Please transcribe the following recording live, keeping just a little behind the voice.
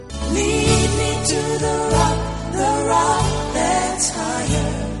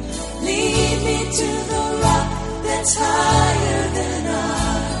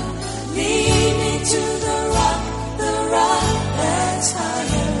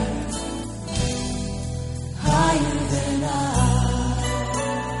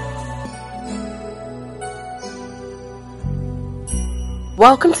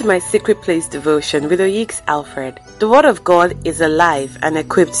Welcome to my Secret Place devotion with Oyeks Alfred. The Word of God is alive and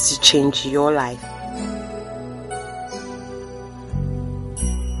equipped to change your life.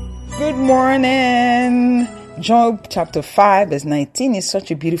 Good morning. Job chapter 5 verse 19 is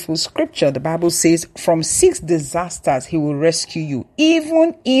such a beautiful scripture. The Bible says, from 6 disasters he will rescue you.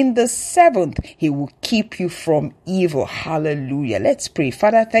 Even in the 7th, he will keep you from evil. Hallelujah. Let's pray.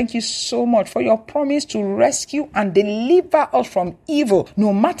 Father, thank you so much for your promise to rescue and deliver us from evil,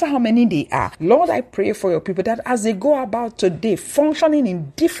 no matter how many they are. Lord, I pray for your people that as they go about today, functioning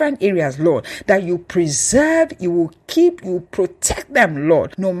in different areas, Lord, that you preserve, you will keep, you will protect them,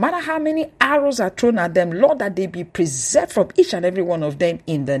 Lord. No matter how many arrows are thrown at them, Lord, that they be preserved from each and every one of them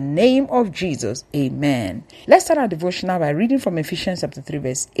in the name of Jesus. Amen. Let's start our devotional by reading from Ephesians chapter 3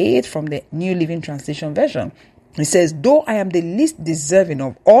 verse 8 from the New Living Translation version. It says, though I am the least deserving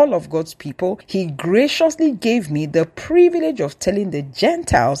of all of God's people, he graciously gave me the privilege of telling the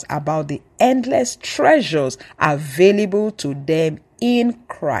Gentiles about the endless treasures available to them in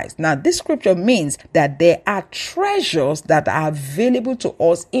Christ. Now, this scripture means that there are treasures that are available to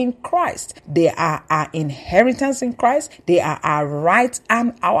us in Christ. They are our inheritance in Christ. They are our rights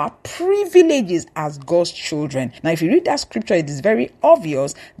and our privileges as God's children. Now, if you read that scripture, it is very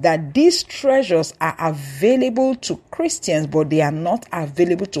obvious that these treasures are available to Christians, but they are not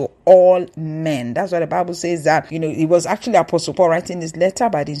available to all men. That's why the Bible says that, it was actually Apostle Paul writing this letter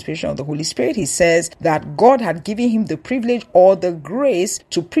by the inspiration of the Holy Spirit. He says that God had given him the privilege or the grace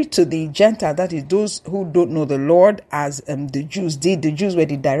to preach to the Gentiles, that is those who don't know the Lord, as the Jews did. The Jews were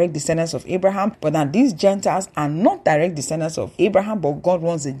the direct descendants of Abraham, but now these Gentiles are not direct descendants of Abraham, but God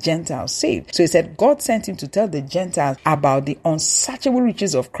wants the Gentiles saved. So he said God sent him to tell the Gentiles about the unsearchable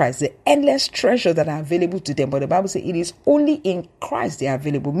riches of Christ, the endless treasure that are available to them. But the Bible says it is only in Christ they are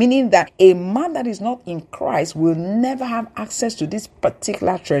available, meaning that a man that is not in Christ will never have access to these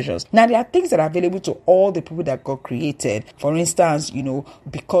particular treasures. Now, there are things that are available to all the people that God created. For instance,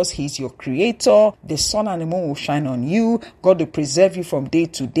 because he's your creator, the sun and the moon will shine on you. God will preserve you from day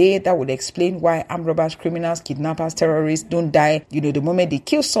to day. That would explain why armed robbers, criminals, kidnappers, terrorists don't die. The moment they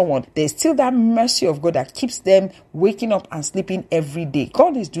kill someone, there's still that mercy of God that keeps them waking up and sleeping every day.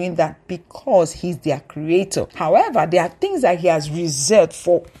 God is doing that because he's their creator. However, there are things that he has reserved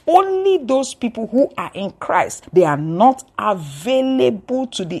for only those people who are in Christ. They are not available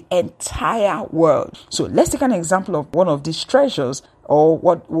to the entire world. So let's take an example of one of these treasures, or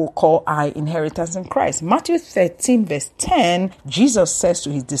what we'll call our inheritance in Christ. Matthew 13 verse 10, Jesus says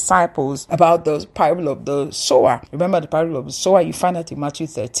to his disciples about the parable of the sower. Remember the parable of the sower? You find that in Matthew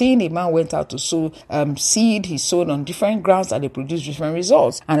 13, a man went out to sow seed. He sowed on different grounds and they produced different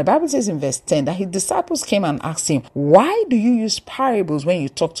results. And the Bible says in verse 10 that his disciples came and asked him, why do you use parables when you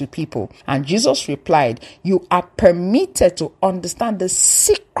talk to people? And Jesus replied, you are permitted to understand the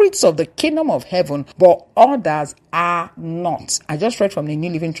secrets of the kingdom of heaven, but others are not. I just read from the New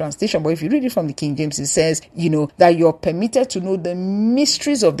Living Translation, but if you read it from the King James, it says, that you're permitted to know the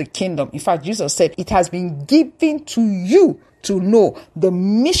mysteries of the kingdom. In fact, Jesus said, it has been given to you to know the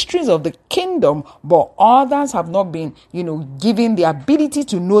mysteries of the kingdom, but others have not been, given the ability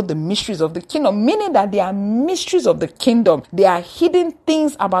to know the mysteries of the kingdom, meaning that there are mysteries of the kingdom. There are hidden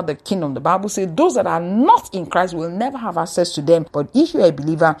things about the kingdom. The Bible says those that are not in Christ will never have access to them, but if you're a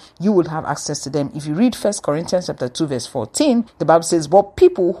believer, you will have access to them. If you read 1 Corinthians chapter 2 verse 14, the Bible says, but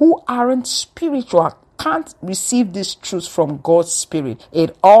people who aren't spiritual can't receive this truth from God's Spirit.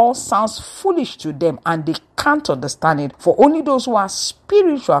 It all sounds foolish to them and they can't understand it. For only those who are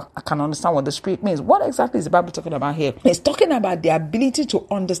spiritual can understand what the Spirit means. What exactly is the Bible talking about here? It's talking about the ability to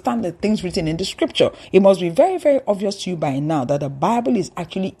understand the things written in the scripture. It must be very, very obvious to you by now that the Bible is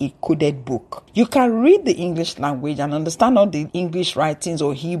actually a coded book. You can read the English language and understand all the English writings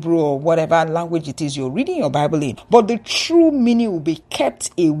or Hebrew or whatever language it is you're reading your Bible in, but the true meaning will be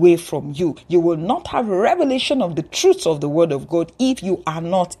kept away from you. You will not have revelation of the truths of the word of God if you are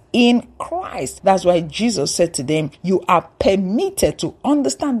not in Christ. That's why Jesus said to them, you are permitted to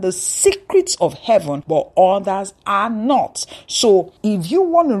understand the secrets of heaven, but others are not. So if you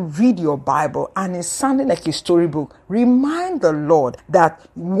want to read your Bible and it's sounding like a storybook, remind the Lord that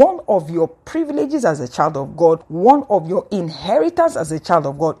one of your privileges as a child of God, one of your inheritance as a child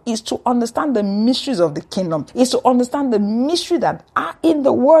of God, is to understand the mysteries of the kingdom, is to understand the mystery that are in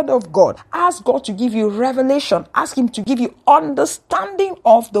the word of God. Ask God to give you revelation. Ask him to give you understanding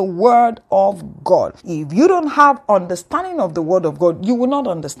of the word of God. If you you don't have understanding of the word of God, you will not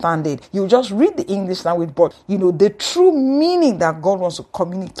understand it. You just read the English language, but the true meaning that God wants to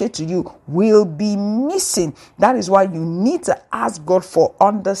communicate to you will be missing. That is why you need to ask God for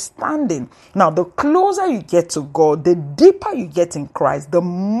understanding. Now, the closer you get to God, the deeper you get in Christ, the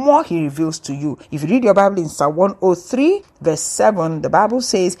more he reveals to you. If you read your Bible in Psalm 103 verse 7, the Bible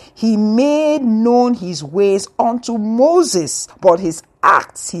says, he made known his ways unto Moses, but his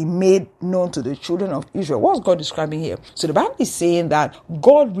acts he made known to the children of Israel. What's God describing here? So the Bible is saying that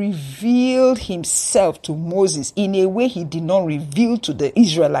God revealed himself to Moses in a way he did not reveal to the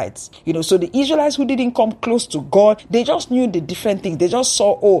Israelites. So the Israelites who didn't come close to God, they just knew the different things. They just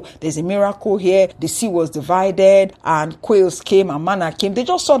saw, there's a miracle here, the sea was divided and quails came and manna came. They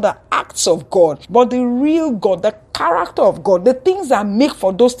just saw the acts of God. But the real God, the character of God, the things that make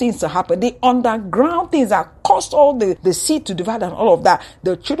for those things to happen, the underground things that caused all the sea to divide and all of that,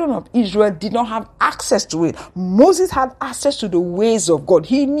 the children of Israel did not have access to it. Moses had access to the ways of God.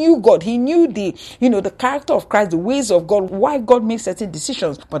 He knew God. He knew the character of Christ, the ways of God, why God makes certain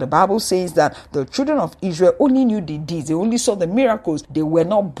decisions. But the Bible says that the children of Israel only knew the deeds. They only saw the miracles. They were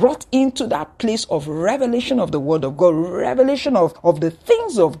not brought into that place of revelation of the word of God, revelation of the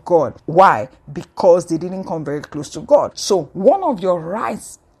things of God. Why? Because they didn't come very close to God. So one of your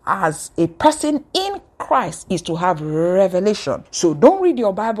rights as a person in Christ is to have revelation. So don't read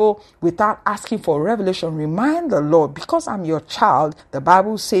your Bible without asking for revelation. Remind the Lord, because I'm your child, the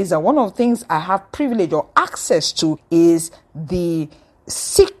Bible says that one of the things I have privilege or access to is the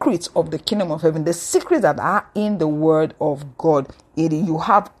secrets of the kingdom of heaven, the secrets that are in the word of God. You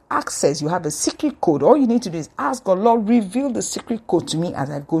have access, you have a secret code. All you need to do is ask God, Lord, reveal the secret code to me as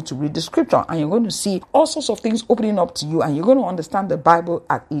I go to read the scripture, and you're going to see all sorts of things opening up to you, and you're going to understand the Bible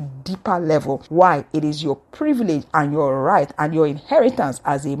at a deeper level. Why? It is your privilege and your right and your inheritance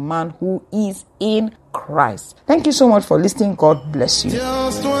as a man who is in Christ. Thank you so much for listening. God bless you.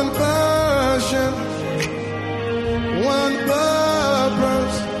 Just one passion, one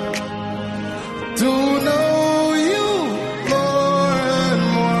purpose, to know you more and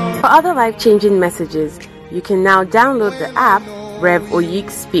more. For other life-changing messages, you can now download the app Rev Oyik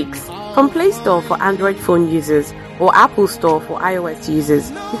Speaks from Play Store for Android phone users or Apple Store for iOS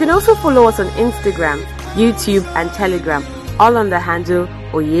users. You can also follow us on Instagram, YouTube, and Telegram, all on the handle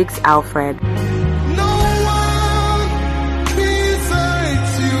Oyik's Alfred.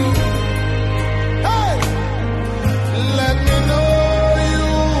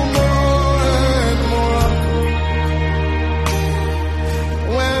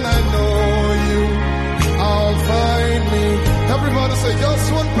 Everybody say,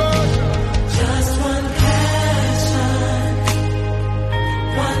 just one passion. Just one passion,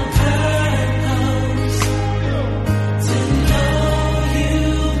 one purpose, to know you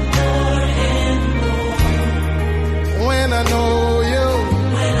more and more. When I know you,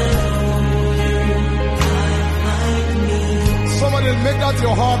 I find me. somebody make that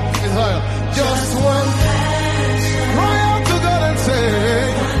your heart desire. Just one Passion, cry out to God and say,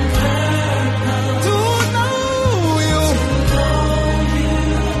 to know you.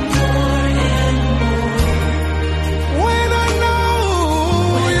 When I know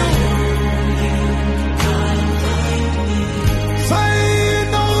you, say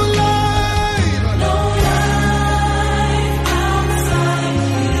no life, no life outside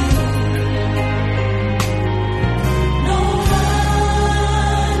you, no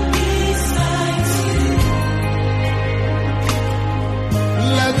one besides you.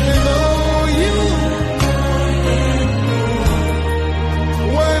 let me know you.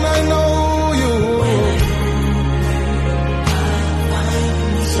 When I know you,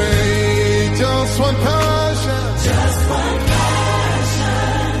 say just one passion.